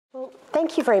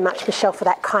Thank you very much, Michelle, for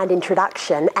that kind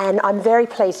introduction, and I'm very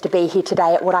pleased to be here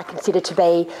today at what I consider to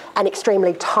be an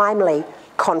extremely timely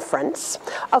conference.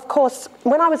 Of course,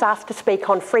 when I was asked to speak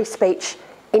on free speech,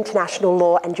 international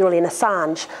law and Julian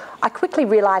Assange, I quickly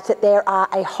realised that there are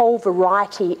a whole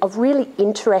variety of really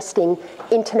interesting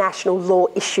international law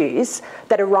issues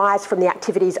that arise from the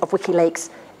activities of WikiLeaks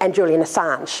and Julian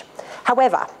Assange.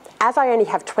 However, as I only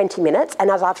have 20 minutes,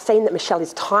 and as I've seen that Michelle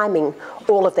is timing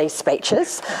all of these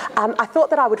speeches, I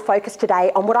thought that I would focus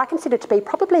today on what I consider to be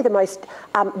probably the most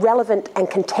relevant and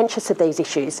contentious of these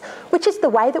issues, which is the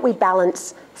way that we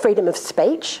balance freedom of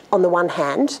speech on the one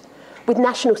hand with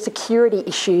national security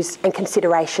issues and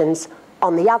considerations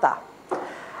on the other.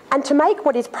 And to make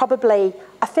what is probably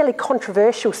a fairly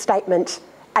controversial statement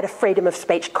at a freedom of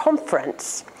speech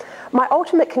conference, my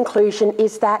ultimate conclusion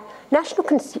is that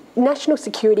national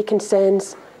security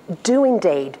concerns do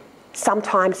indeed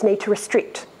sometimes need to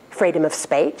restrict freedom of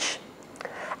speech,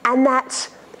 and that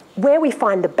where we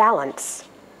find the balance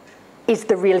is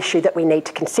the real issue that we need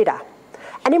to consider.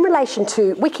 And in relation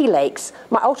to WikiLeaks,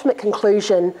 my ultimate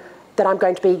conclusion that I'm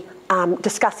going to be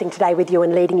discussing today with you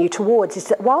and leading you towards is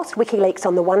that whilst WikiLeaks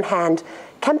on the one hand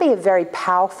can be a very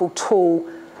powerful tool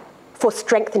for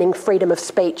strengthening freedom of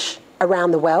speech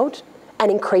around the world and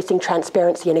increasing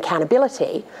transparency and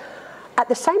accountability, at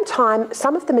the same time,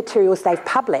 some of the materials they've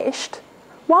published,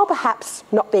 while perhaps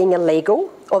not being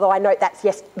illegal, although I note that's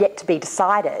yet to be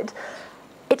decided,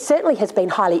 it certainly has been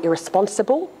highly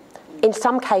irresponsible, in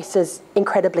some cases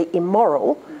incredibly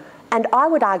immoral, and I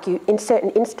would argue in certain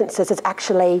instances has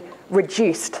actually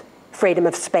reduced freedom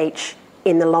of speech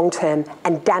in the long term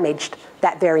and damaged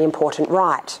that very important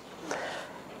right.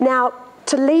 Now,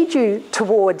 to lead you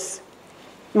towards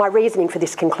my reasoning for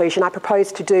this conclusion, I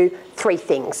propose to do three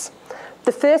things.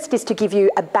 The first is to give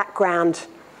you a background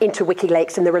into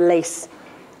WikiLeaks and the release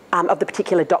of the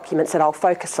particular documents that I'll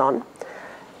focus on.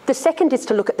 The second is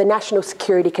to look at the national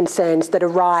security concerns that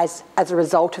arise as a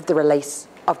result of the release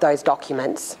of those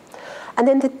documents. And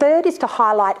then the third is to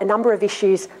highlight a number of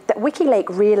issues that WikiLeaks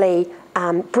really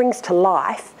brings to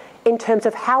life in terms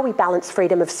of how we balance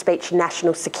freedom of speech and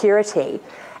national security,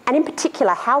 and in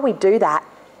particular how we do that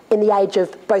in the age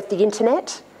of both the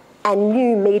internet and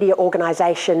new media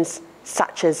organisations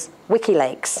such as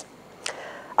WikiLeaks.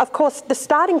 Of course, the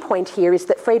starting point here is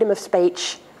that freedom of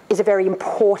speech is a very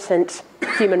important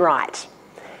human right.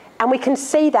 And we can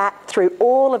see that through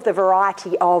all of the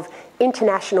variety of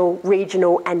international,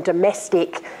 regional and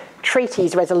domestic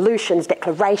treaties, resolutions,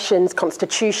 declarations,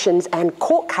 constitutions and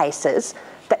court cases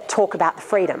that talk about the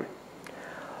freedom.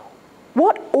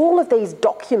 What all of these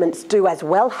documents do as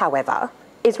well, however,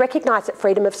 is recognise that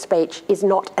freedom of speech is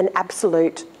not an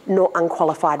absolute nor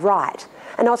unqualified right.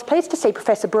 And I was pleased to see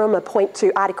Professor Bremer point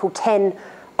to Article 10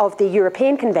 of the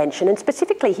European Convention, and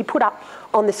specifically he put up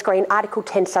on the screen Article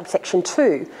 10 subsection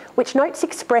 2, which notes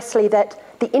expressly that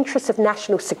the interests of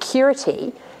national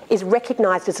security is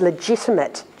recognised as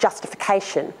legitimate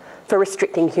justification for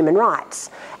restricting human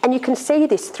rights. And you can see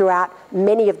this throughout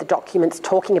many of the documents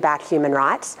talking about human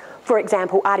rights. For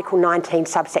example, Article 19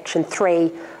 subsection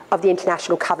 3 of the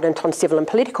International Covenant on Civil and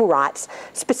Political Rights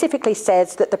specifically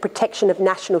says that the protection of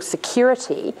national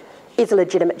security is a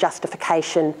legitimate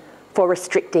justification for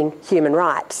restricting human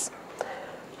rights.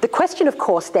 The question, of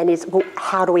course, then is, well,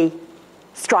 how do we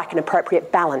strike an appropriate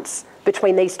balance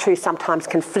between these two sometimes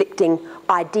conflicting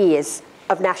ideas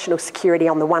of national security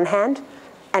on the one hand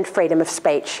and freedom of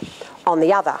speech on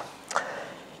the other?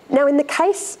 Now, in the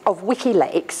case of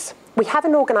WikiLeaks, we have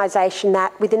an organisation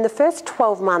that, within the first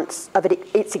 12 months of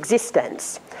its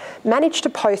existence, managed to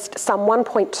post some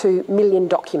 1.2 million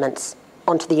documents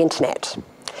onto the internet.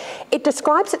 It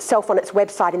describes itself on its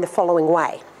website in the following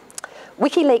way.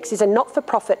 WikiLeaks is a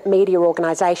not-for-profit media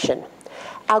organisation.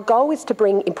 Our goal is to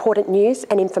bring important news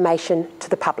and information to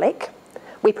the public.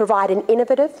 We provide an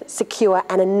innovative, secure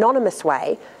and anonymous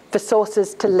way for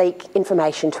sources to leak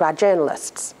information to our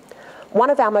journalists. One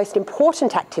of our most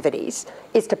important activities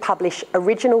is to publish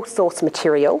original source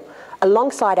material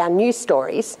alongside our news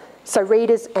stories so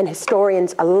readers and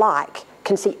historians alike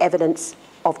can see evidence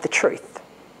of the truth.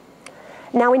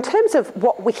 Now, in terms of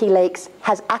what WikiLeaks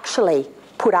has actually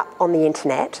put up on the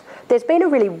internet, there's been a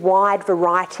really wide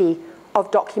variety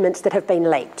of documents that have been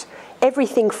leaked.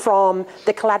 Everything from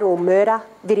the collateral murder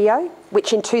video,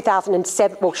 which in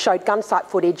 2007 showed gunsight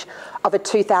footage of a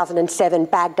 2007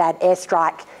 Baghdad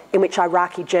airstrike in which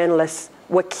Iraqi journalists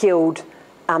were killed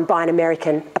by an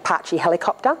American Apache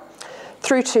helicopter,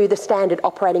 through to the standard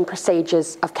operating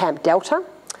procedures of Camp Delta,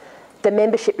 the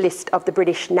membership list of the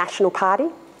British National Party,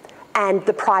 and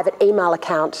the private email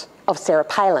account of Sarah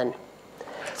Palin.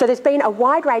 So there's been a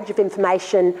wide range of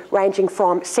information ranging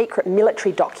from secret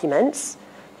military documents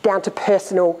down to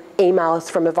personal emails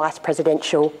from a vice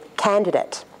presidential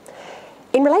candidate.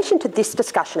 In relation to this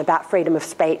discussion about freedom of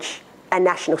speech and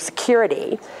national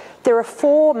security, there are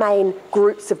four main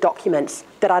groups of documents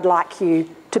that I'd like you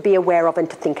to be aware of and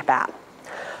to think about.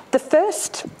 The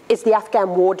first is the Afghan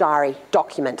War Diary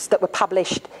documents that were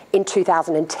published in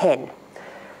 2010.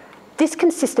 This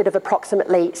consisted of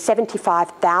approximately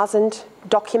 75,000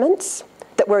 documents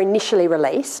that were initially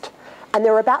released, and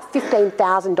there were about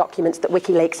 15,000 documents that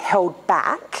WikiLeaks held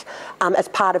back as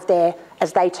part of their,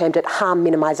 as they termed it, harm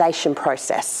minimisation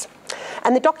process.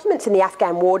 And the documents in the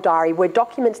Afghan War Diary were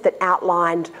documents that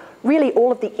outlined really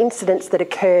all of the incidents that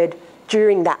occurred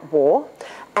during that war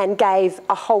and gave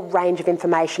a whole range of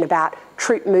information about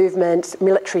troop movements,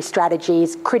 military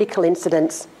strategies, critical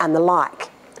incidents and the like.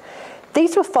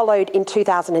 These were followed in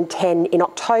 2010 in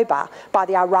October by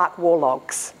the Iraq War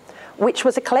Logs, which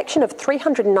was a collection of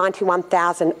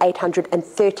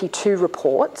 391,832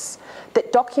 reports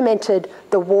that documented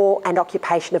the war and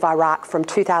occupation of Iraq from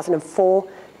 2004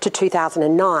 to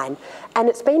 2009. And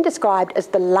it's been described as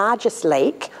the largest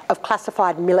leak of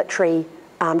classified military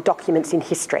documents in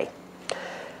history.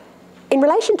 In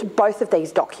relation to both of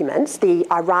these documents, the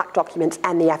Iraq documents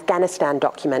and the Afghanistan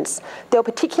documents, there were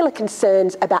particular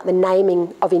concerns about the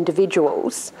naming of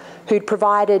individuals who'd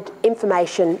provided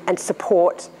information and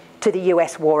support to the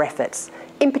US war efforts.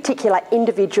 In particular,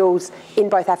 individuals in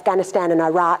both Afghanistan and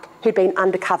Iraq who'd been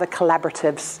undercover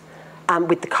collaboratives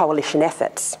with the coalition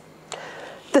efforts.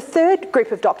 The third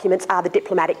group of documents are the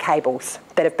diplomatic cables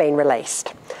that have been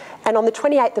released. And on the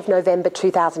 28th of November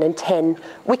 2010,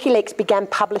 WikiLeaks began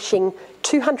publishing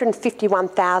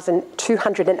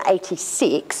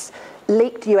 251,286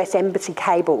 leaked US embassy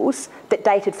cables that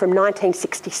dated from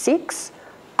 1966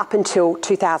 up until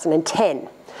 2010.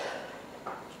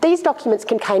 These documents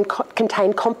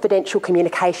contain confidential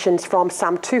communications from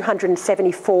some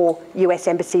 274 US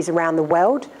embassies around the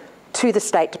world to the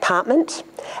State Department.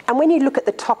 And when you look at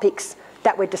the topics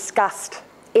that were discussed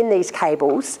in these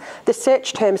cables, the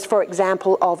search terms, for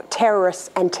example, of terrorists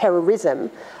and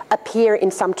terrorism appear in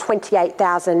some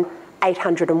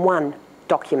 28,801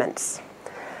 documents.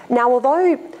 Now,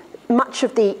 although much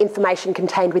of the information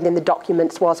contained within the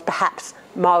documents was perhaps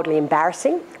mildly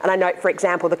embarrassing, and I note, for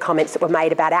example, the comments that were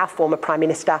made about our former Prime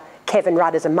Minister, Kevin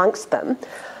Rudd, as amongst them,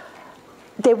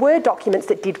 there were documents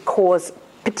that did cause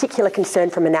particular concern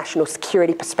from a national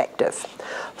security perspective.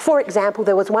 For example,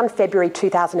 there was one February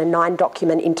 2009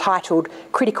 document entitled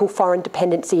Critical Foreign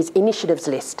Dependencies Initiatives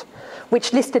List,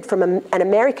 which listed from an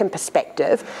American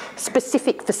perspective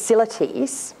specific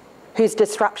facilities whose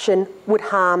disruption would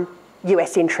harm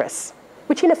US interests,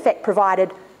 which in effect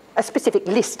provided a specific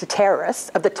list to terrorists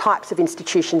of the types of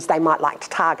institutions they might like to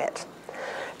target.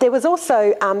 There was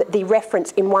also the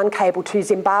reference in one cable to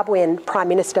Zimbabwean Prime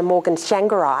Minister Morgan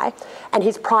Tsvangirai and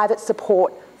his private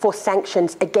support for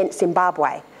sanctions against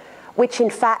Zimbabwe, which in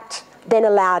fact then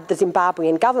allowed the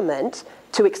Zimbabwean government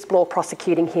to explore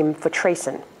prosecuting him for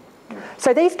treason.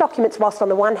 So these documents, whilst on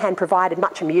the one hand provided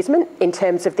much amusement in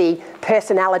terms of the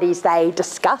personalities they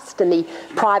discussed and the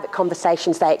private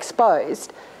conversations they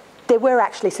exposed, there were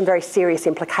actually some very serious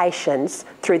implications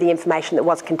through the information that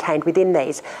was contained within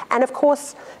these. And of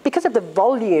course, because of the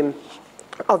volume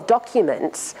of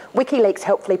documents, WikiLeaks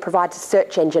helpfully provides a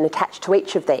search engine attached to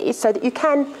each of these so that you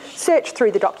can search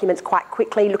through the documents quite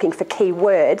quickly, looking for key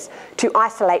words to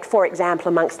isolate, for example,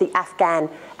 amongst the Afghan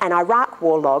and Iraq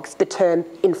war logs, the term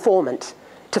informant,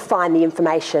 to find the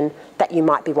information that you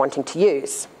might be wanting to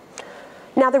use.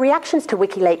 Now, the reactions to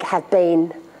WikiLeaks have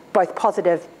been both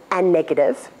positive and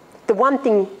negative. The one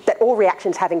thing that all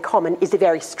reactions have in common is they're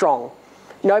very strong.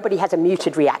 Nobody has a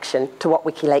muted reaction to what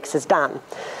WikiLeaks has done.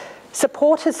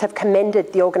 Supporters have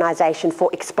commended the organisation for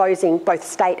exposing both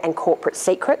state and corporate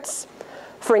secrets,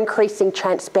 for increasing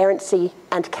transparency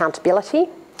and accountability,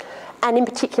 and in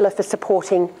particular for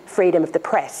supporting freedom of the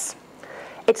press.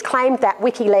 It's claimed that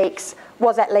WikiLeaks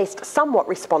was at least somewhat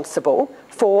responsible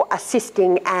for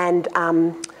assisting and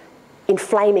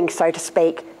inflaming, so to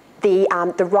speak, the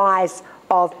rise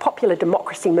of popular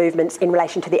democracy movements in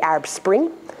relation to the Arab Spring,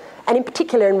 and in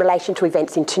particular in relation to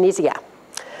events in Tunisia.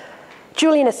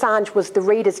 Julian Assange was the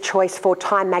reader's choice for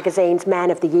Time magazine's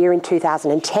Man of the Year in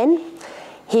 2010.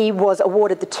 He was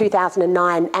awarded the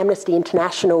 2009 Amnesty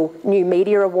International New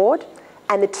Media Award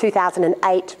and the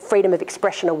 2008 Freedom of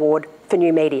Expression Award for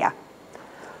New Media.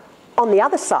 On the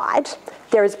other side,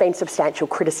 there has been substantial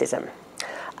criticism.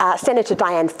 Senator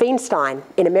Dianne Feinstein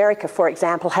in America, for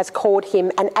example, has called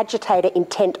him an agitator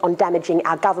intent on damaging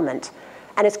our government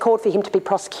and has called for him to be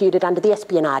prosecuted under the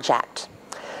Espionage Act.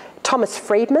 Thomas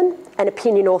Friedman, an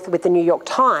opinion author with the New York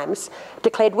Times,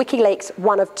 declared WikiLeaks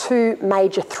one of two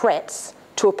major threats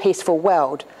to a peaceful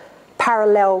world,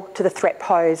 parallel to the threat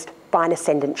posed by an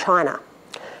ascendant China.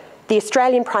 The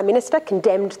Australian Prime Minister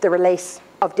condemned the release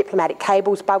of diplomatic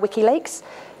cables by WikiLeaks,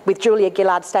 with Julia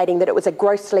Gillard stating that it was a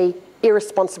grossly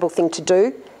irresponsible thing to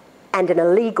do and an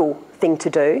illegal thing to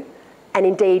do. And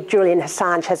indeed, Julian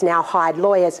Assange has now hired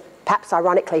lawyers, perhaps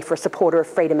ironically for a supporter of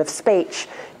freedom of speech,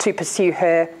 to pursue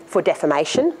her for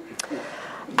defamation.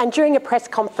 And during a press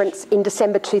conference in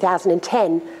December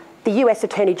 2010, the US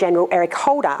Attorney General Eric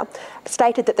Holder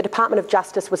stated that the Department of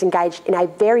Justice was engaged in a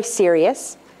very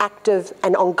serious, active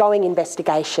and ongoing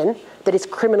investigation that is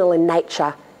criminal in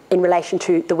nature in relation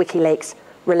to the WikiLeaks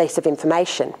release of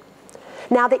information.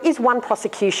 Now, there is one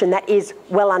prosecution that is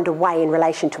well underway in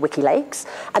relation to WikiLeaks,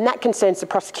 and that concerns the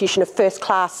prosecution of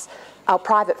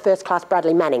private first-class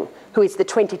Bradley Manning, who is the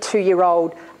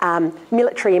 22-year-old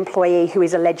military employee who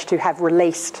is alleged to have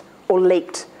released or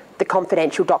leaked the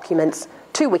confidential documents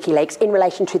to WikiLeaks in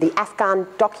relation to the Afghan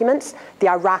documents, the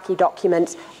Iraqi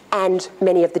documents, and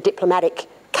many of the diplomatic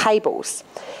cables.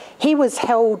 He was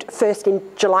held first in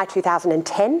July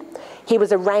 2010. He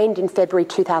was arraigned in February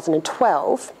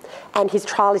 2012, and his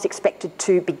trial is expected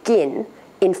to begin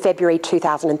in February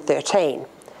 2013.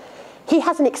 He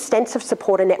has an extensive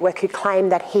supporter network who claim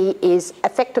that he is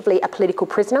effectively a political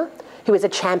prisoner who is a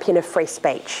champion of free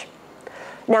speech.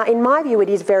 Now, in my view, it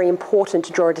is very important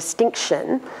to draw a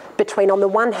distinction between, on the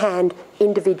one hand,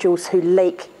 individuals who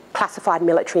leak classified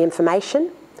military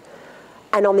information,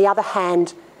 and on the other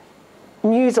hand,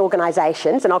 news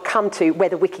organisations, and I'll come to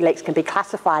whether WikiLeaks can be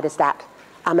classified as that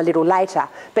a little later,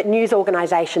 but news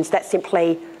organisations that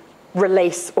simply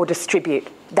release or distribute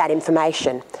that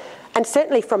information. And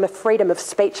certainly from a freedom of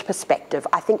speech perspective,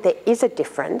 I think there is a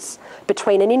difference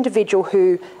between an individual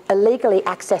who illegally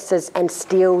accesses and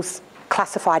steals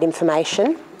classified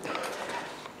information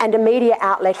and a media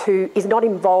outlet who is not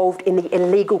involved in the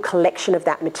illegal collection of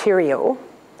that material,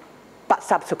 but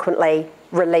subsequently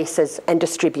releases and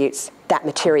distributes that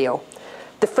material.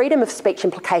 The freedom of speech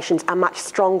implications are much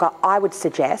stronger, I would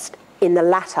suggest, in the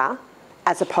latter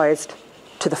as opposed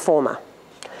to the former.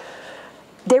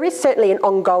 There is certainly an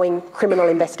ongoing criminal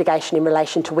investigation in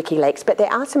relation to WikiLeaks, but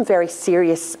there are some very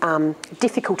serious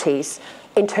difficulties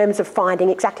in terms of finding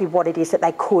exactly what it is that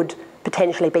they could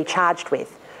potentially be charged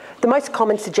with. The most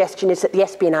common suggestion is that the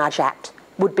Espionage Act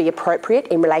would be appropriate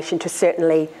in relation to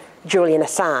certainly Julian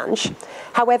Assange.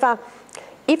 However,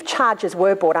 if charges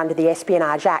were brought under the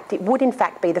Espionage Act, it would in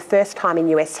fact be the first time in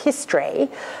US history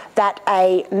that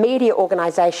a media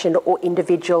organisation or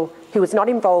individual who was not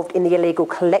involved in the illegal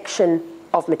collection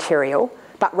of material,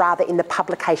 but rather in the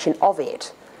publication of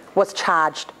it, was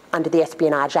charged under the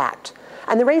Espionage Act.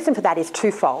 And the reason for that is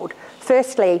twofold.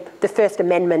 Firstly, the First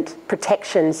Amendment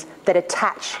protections that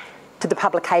attach to the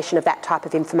publication of that type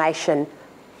of information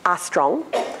are strong.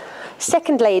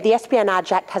 Secondly, the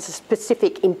Espionage Act has a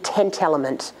specific intent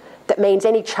element that means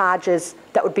any charges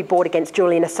that would be brought against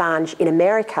Julian Assange in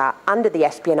America under the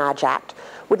Espionage Act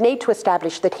would need to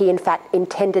establish that he in fact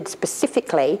intended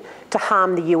specifically to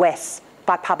harm the US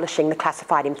by publishing the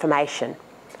classified information,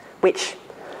 which,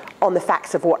 on the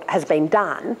facts of what has been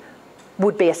done,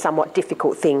 would be a somewhat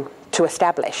difficult thing to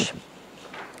establish.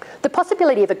 The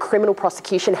possibility of a criminal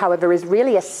prosecution, however, is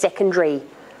really a secondary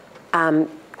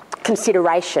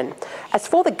consideration. As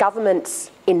for the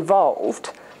governments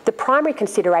involved, the primary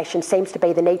consideration seems to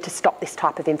be the need to stop this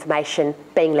type of information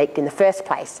being leaked in the first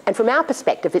place. And from our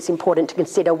perspective, it's important to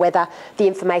consider whether the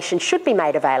information should be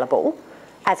made available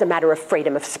as a matter of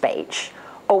freedom of speech,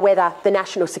 or whether the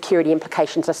national security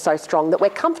implications are so strong that we're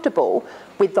comfortable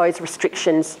with those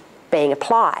restrictions being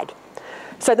applied.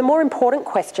 So the more important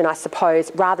question, I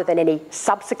suppose, rather than any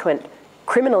subsequent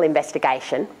criminal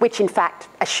investigation, which in fact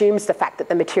assumes the fact that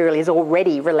the material is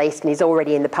already released and is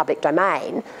already in the public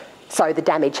domain, so the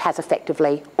damage has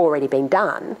effectively already been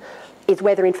done, is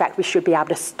whether in fact we should be able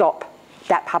to stop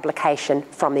that publication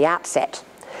from the outset.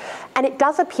 And it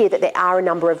does appear that there are a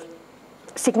number of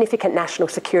significant national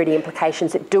security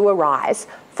implications that do arise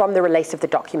from the release of the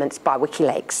documents by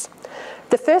WikiLeaks.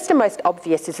 The first and most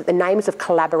obvious is that the names of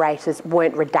collaborators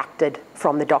weren't redacted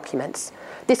from the documents.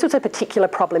 This was a particular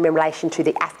problem in relation to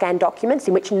the Afghan documents,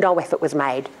 in which no effort was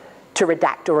made to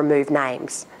redact or remove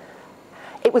names.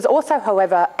 It was also,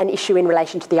 however, an issue in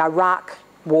relation to the Iraq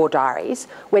war diaries,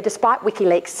 where despite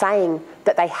WikiLeaks saying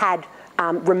that they had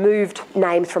removed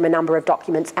names from a number of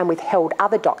documents and withheld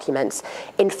other documents,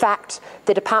 in fact,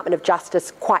 the Department of Justice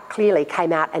quite clearly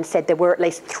came out and said there were at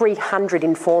least 300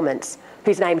 informants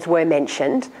whose names were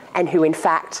mentioned and who in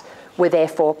fact were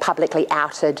therefore publicly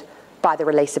outed by the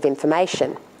release of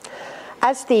information.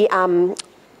 As the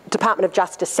Department of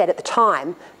Justice said at the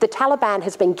time, the Taliban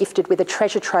has been gifted with a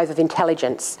treasure trove of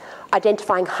intelligence,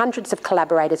 identifying hundreds of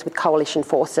collaborators with coalition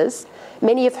forces,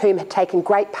 many of whom had taken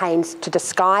great pains to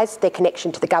disguise their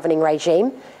connection to the governing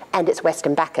regime and its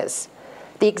Western backers.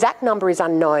 The exact number is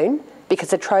unknown because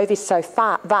the trove is so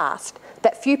vast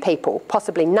that few people,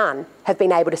 possibly none, have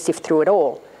been able to sift through it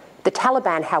all. The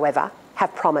Taliban, however,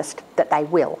 have promised that they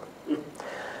will.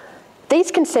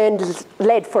 These concerns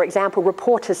led, for example,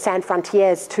 Reporters Sans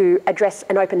Frontières to address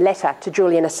an open letter to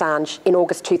Julian Assange in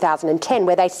August 2010,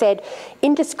 where they said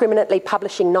indiscriminately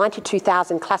publishing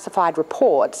 92,000 classified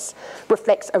reports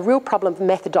reflects a real problem of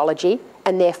methodology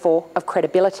and therefore of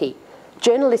credibility.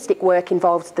 Journalistic work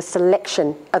involves the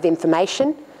selection of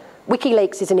information.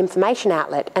 WikiLeaks is an information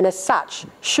outlet and as such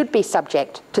should be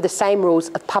subject to the same rules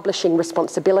of publishing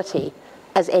responsibility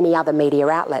as any other media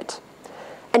outlet.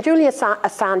 And Julian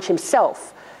Assange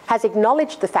himself has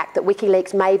acknowledged the fact that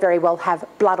WikiLeaks may very well have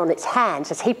blood on its hands,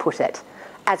 as he put it,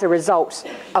 as a result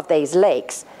of these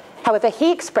leaks. However,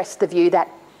 he expressed the view that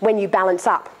when you balance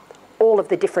up all of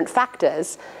the different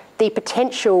factors, the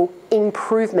potential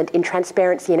improvement in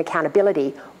transparency and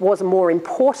accountability was more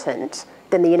important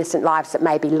than the innocent lives that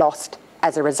may be lost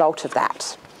as a result of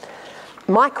that.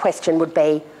 My question would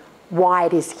be why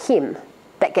it is him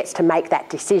that gets to make that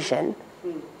decision,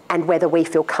 and whether we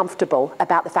feel comfortable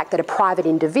about the fact that a private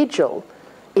individual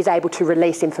is able to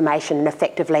release information and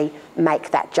effectively make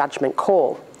that judgment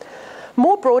call.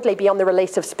 More broadly, beyond the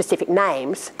release of specific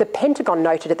names, the Pentagon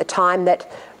noted at the time that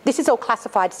this is all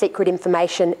classified secret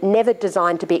information never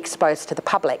designed to be exposed to the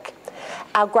public.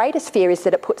 Our greatest fear is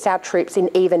that it puts our troops in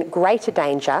even greater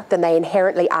danger than they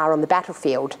inherently are on the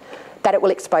battlefield, that it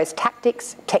will expose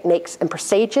tactics, techniques and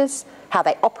procedures, how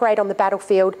they operate on the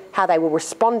battlefield, how they will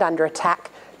respond under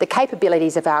attack, the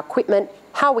capabilities of our equipment,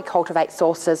 how we cultivate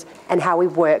sources, and how we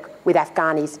work with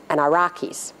Afghanis and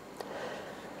Iraqis.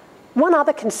 One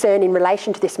other concern in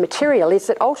relation to this material is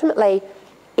that ultimately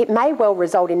it may well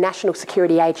result in national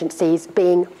security agencies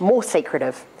being more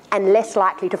secretive and less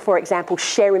likely to, for example,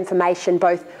 share information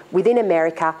both within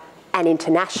America and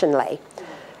internationally.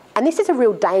 And this is a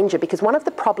real danger because one of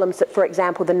the problems that, for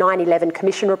example, the 9/11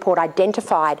 Commission report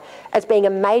identified as being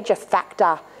a major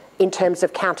factor in terms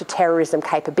of counter-terrorism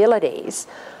capabilities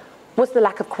was the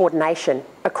lack of coordination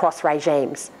across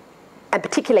regimes, and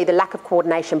particularly the lack of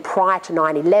coordination prior to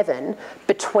 9/11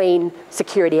 between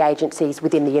security agencies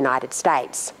within the United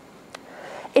States.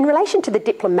 In relation to the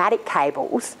diplomatic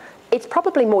cables, it's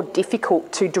probably more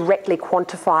difficult to directly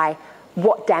quantify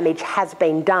what damage has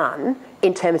been done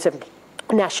in terms of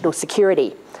national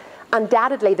security.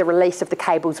 Undoubtedly, the release of the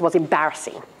cables was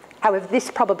embarrassing. However,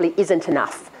 this probably isn't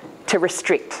enough to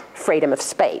restrict freedom of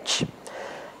speech.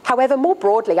 However, more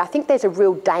broadly, I think there's a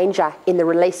real danger in the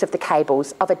release of the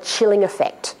cables of a chilling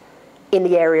effect in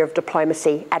the area of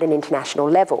diplomacy at an international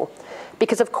level.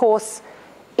 Because, of course,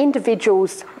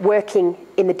 individuals working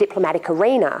in the diplomatic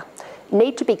arena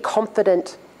need to be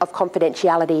confident of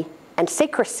confidentiality and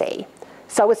secrecy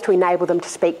so as to enable them to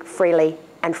speak freely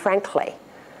and frankly.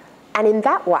 And in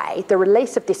that way, the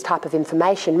release of this type of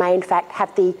information may in fact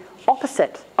have the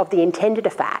opposite of the intended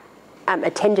effect.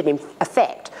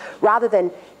 Rather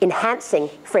than enhancing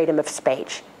freedom of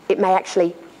speech, it may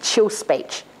actually chill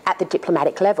speech at the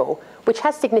diplomatic level, which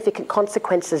has significant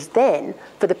consequences then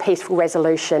for the peaceful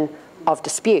resolution of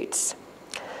disputes.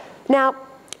 Now,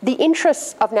 the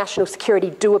interests of national security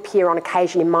do appear on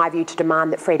occasion, in my view, to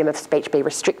demand that freedom of speech be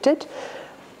restricted.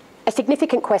 A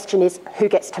significant question is who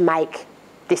gets to make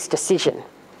this decision.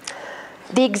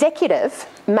 The executive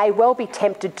may well be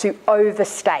tempted to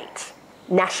overstate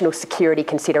national security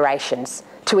considerations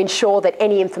to ensure that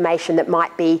any information that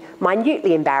might be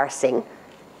minutely embarrassing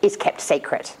is kept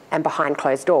secret and behind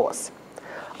closed doors.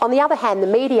 On the other hand, the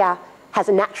media has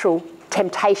a natural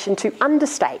temptation to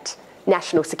understate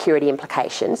national security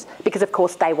implications because, of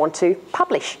course, they want to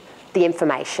publish the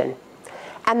information.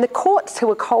 And the courts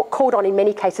who are called on in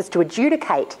many cases to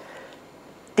adjudicate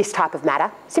this type of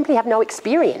matter simply have no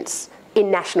experience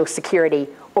in national security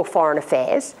or foreign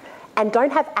affairs and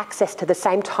don't have access to the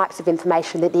same types of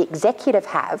information that the executive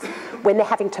have when they're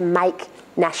having to make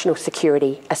national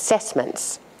security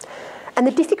assessments. And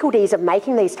the difficulties of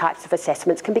making these types of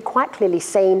assessments can be quite clearly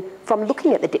seen from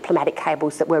looking at the diplomatic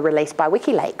cables that were released by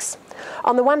WikiLeaks.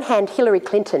 On the one hand, Hillary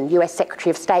Clinton, US Secretary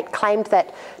of State, claimed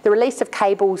that the release of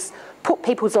cables put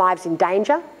people's lives in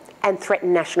danger and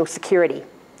threatened national security.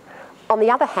 On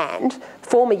the other hand,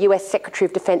 former US Secretary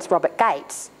of Defence Robert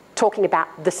Gates, talking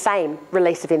about the same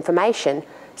release of information,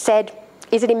 said,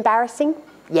 "Is it embarrassing?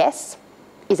 Yes.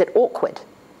 Is it awkward?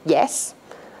 Yes.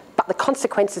 but the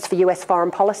consequences for US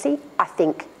foreign policy, I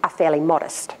think, are fairly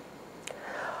modest.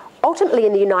 Ultimately,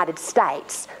 in the United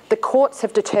States, the courts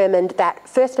have determined that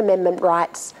First Amendment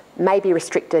rights may be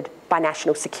restricted by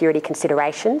national security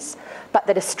considerations, but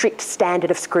that a strict standard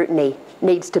of scrutiny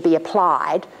needs to be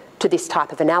applied to this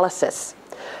type of analysis.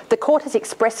 The court has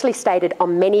expressly stated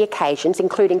on many occasions,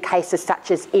 including cases such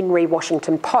as In re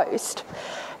Washington Post,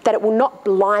 that it will not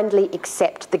blindly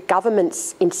accept the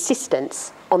government's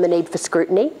insistence on the need for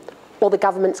scrutiny or the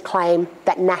government's claim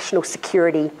that national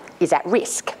security is at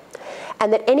risk,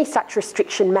 and that any such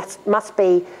restriction must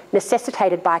be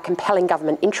necessitated by a compelling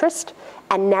government interest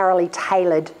and narrowly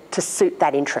tailored to suit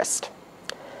that interest.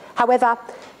 However,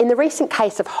 in the recent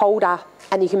case of Holder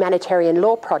and the Humanitarian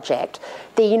Law Project,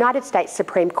 the United States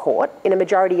Supreme Court, in a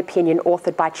majority opinion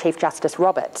authored by Chief Justice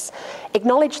Roberts,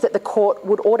 acknowledged that the court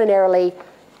would ordinarily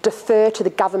defer to the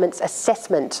government's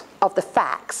assessment of the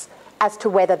facts as to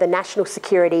whether the national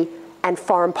security and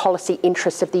foreign policy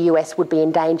interests of the US would be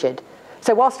endangered.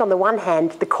 So whilst on the one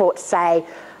hand the courts say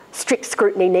strict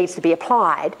scrutiny needs to be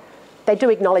applied, they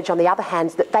do acknowledge on the other hand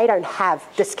that they don't have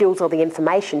the skills or the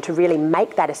information to really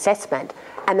make that assessment,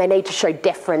 and they need to show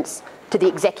deference to the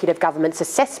executive government's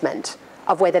assessment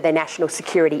of whether their national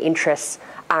security interests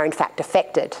are in fact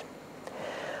affected.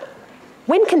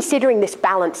 When considering this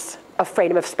balance of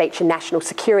freedom of speech and national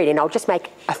security, and I'll just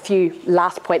make a few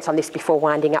last points on this before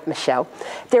winding up, Michelle,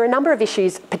 there are a number of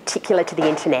issues particular to the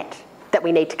internet that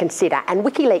we need to consider, and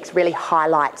WikiLeaks really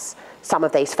highlights some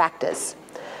of these factors.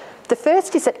 The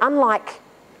first is that unlike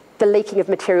the leaking of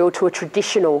material to a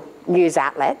traditional news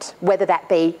outlet, whether that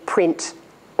be print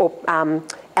or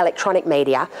electronic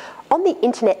media, on the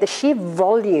internet the sheer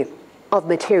volume of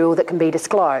material that can be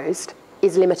disclosed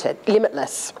is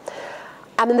limitless.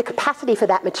 And the capacity for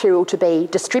that material to be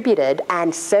distributed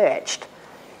and searched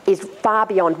is far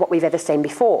beyond what we've ever seen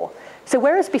before. So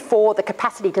whereas before the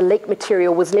capacity to leak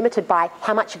material was limited by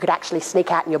how much you could actually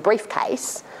sneak out in your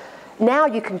briefcase, now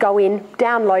you can go in,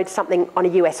 download something on a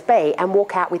USB and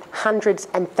walk out with hundreds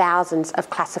and thousands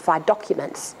of classified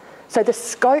documents. So the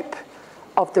scope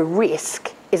of the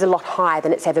risk is a lot higher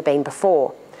than it's ever been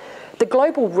before. The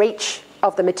global reach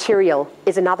of the material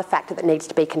is another factor that needs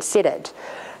to be considered.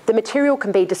 The material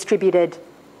can be distributed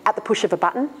at the push of a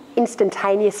button,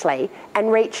 instantaneously,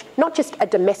 and reach not just a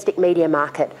domestic media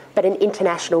market, but an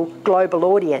international global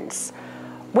audience.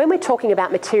 When we're talking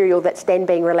about material that's then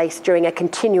being released during a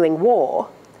continuing war,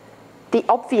 the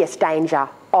obvious danger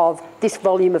of this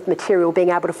volume of material being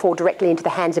able to fall directly into the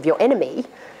hands of your enemy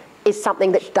is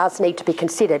something that does need to be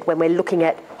considered when we're looking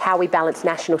at how we balance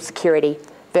national security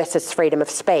versus freedom of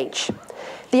speech.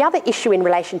 The other issue in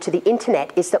relation to the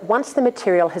internet is that once the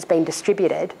material has been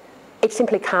distributed, it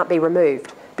simply can't be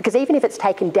removed, because even if it's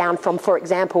taken down from, for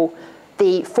example,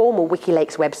 the formal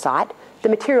WikiLeaks website, the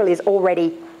material is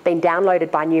already been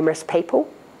downloaded by numerous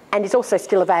people and is also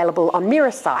still available on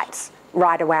mirror sites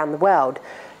right around the world.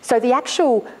 So the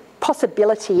actual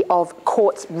possibility of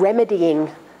courts remedying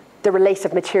the release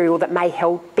of material that may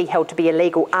be held to be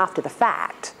illegal after the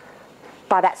fact,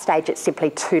 by that stage it's simply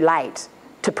too late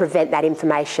to prevent that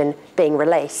information being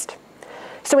released.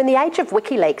 So in the age of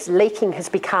WikiLeaks, leaking has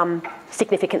become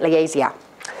significantly easier.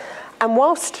 And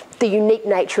whilst the unique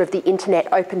nature of the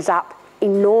internet opens up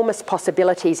enormous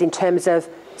possibilities in terms of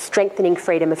strengthening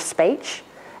freedom of speech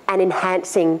and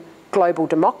enhancing global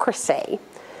democracy,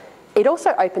 it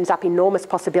also opens up enormous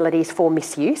possibilities for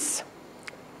misuse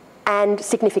and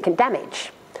significant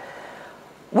damage.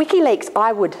 WikiLeaks,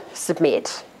 I would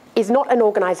submit, is not an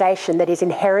organisation that is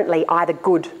inherently either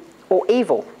good or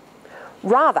evil.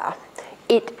 Rather,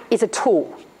 it is a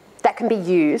tool that can be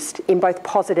used in both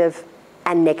positive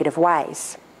and negative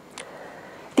ways.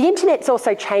 The internet's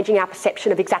also changing our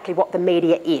perception of exactly what the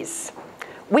media is.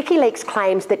 WikiLeaks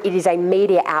claims that it is a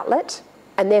media outlet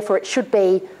and therefore it should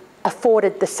be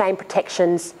afforded the same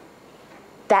protections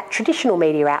that traditional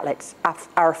media outlets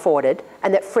are afforded,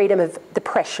 and that freedom of the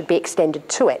press should be extended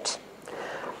to it.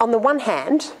 On the one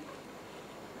hand,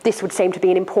 this would seem to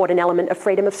be an important element of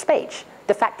freedom of speech.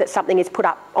 The fact that something is put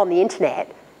up on the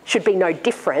internet should be no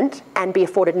different and be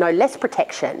afforded no less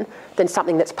protection than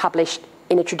something that's published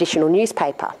in a traditional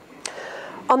newspaper.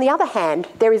 On the other hand,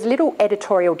 there is little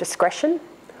editorial discretion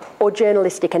or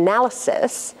journalistic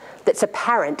analysis that's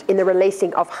apparent in the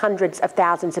releasing of hundreds of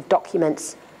thousands of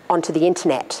documents onto the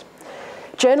internet.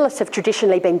 Journalists have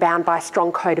traditionally been bound by a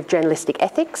strong code of journalistic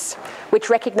ethics, which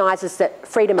recognises that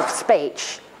freedom of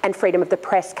speech and freedom of the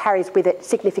press carries with it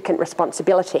significant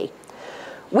responsibility.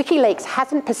 WikiLeaks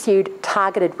hasn't pursued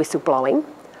targeted whistleblowing,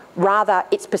 rather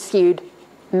it's pursued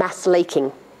mass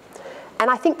leaking. And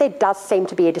I think there does seem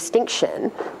to be a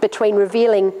distinction between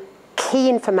revealing key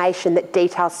information that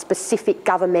details specific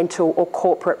governmental or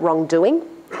corporate wrongdoing,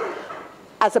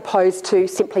 as opposed to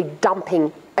simply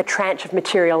dumping a tranche of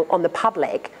material on the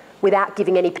public without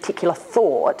giving any particular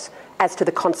thought as to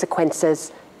the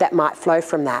consequences that might flow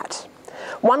from that.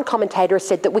 One commentator has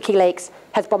said that WikiLeaks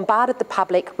has bombarded the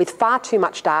public with far too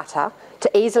much data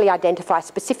to easily identify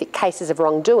specific cases of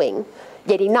wrongdoing,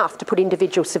 yet enough to put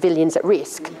individual civilians at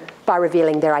risk by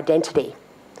revealing their identity.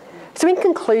 So in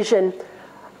conclusion,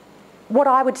 what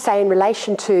I would say in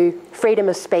relation to freedom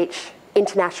of speech,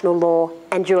 international law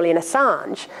and Julian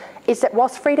Assange is that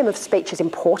whilst freedom of speech is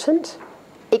important,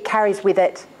 it carries with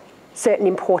it certain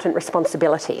important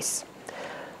responsibilities.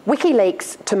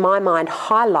 WikiLeaks, to my mind,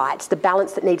 highlights the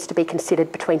balance that needs to be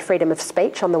considered between freedom of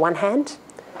speech on the one hand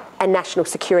and national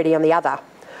security on the other.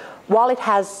 While it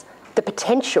has the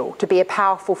potential to be a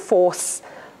powerful force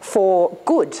for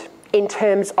good in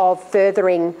terms of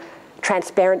furthering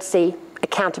transparency,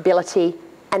 accountability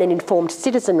and an informed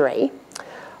citizenry,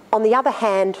 on the other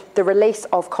hand, the release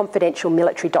of confidential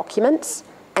military documents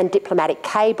and diplomatic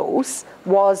cables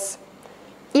was,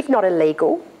 if not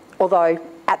illegal, although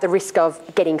at the risk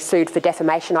of getting sued for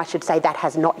defamation, I should say that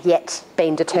has not yet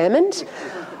been determined,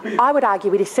 I would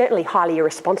argue it is certainly highly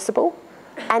irresponsible,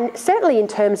 and certainly in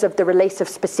terms of the release of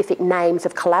specific names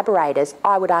of collaborators,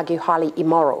 I would argue highly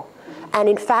immoral. And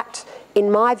in fact,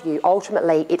 in my view,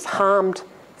 ultimately it's harmed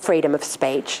freedom of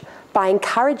speech by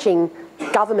encouraging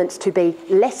governments to be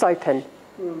less open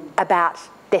about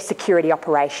their security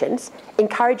operations,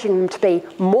 encouraging them to be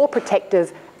more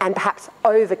protective and perhaps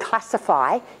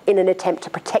over-classify in an attempt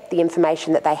to protect the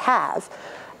information that they have,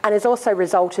 and has also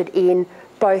resulted in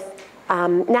both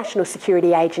national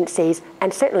security agencies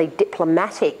and certainly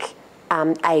diplomatic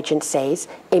agencies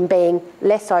in being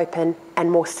less open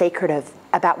and more secretive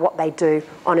about what they do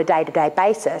on a day-to-day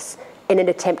basis in an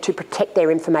attempt to protect their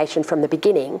information from the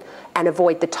beginning and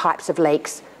avoid the types of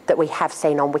leaks that we have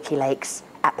seen on WikiLeaks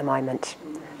at the moment.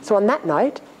 So on that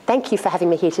note, thank you for having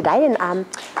me here today and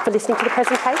for listening to the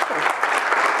presentation.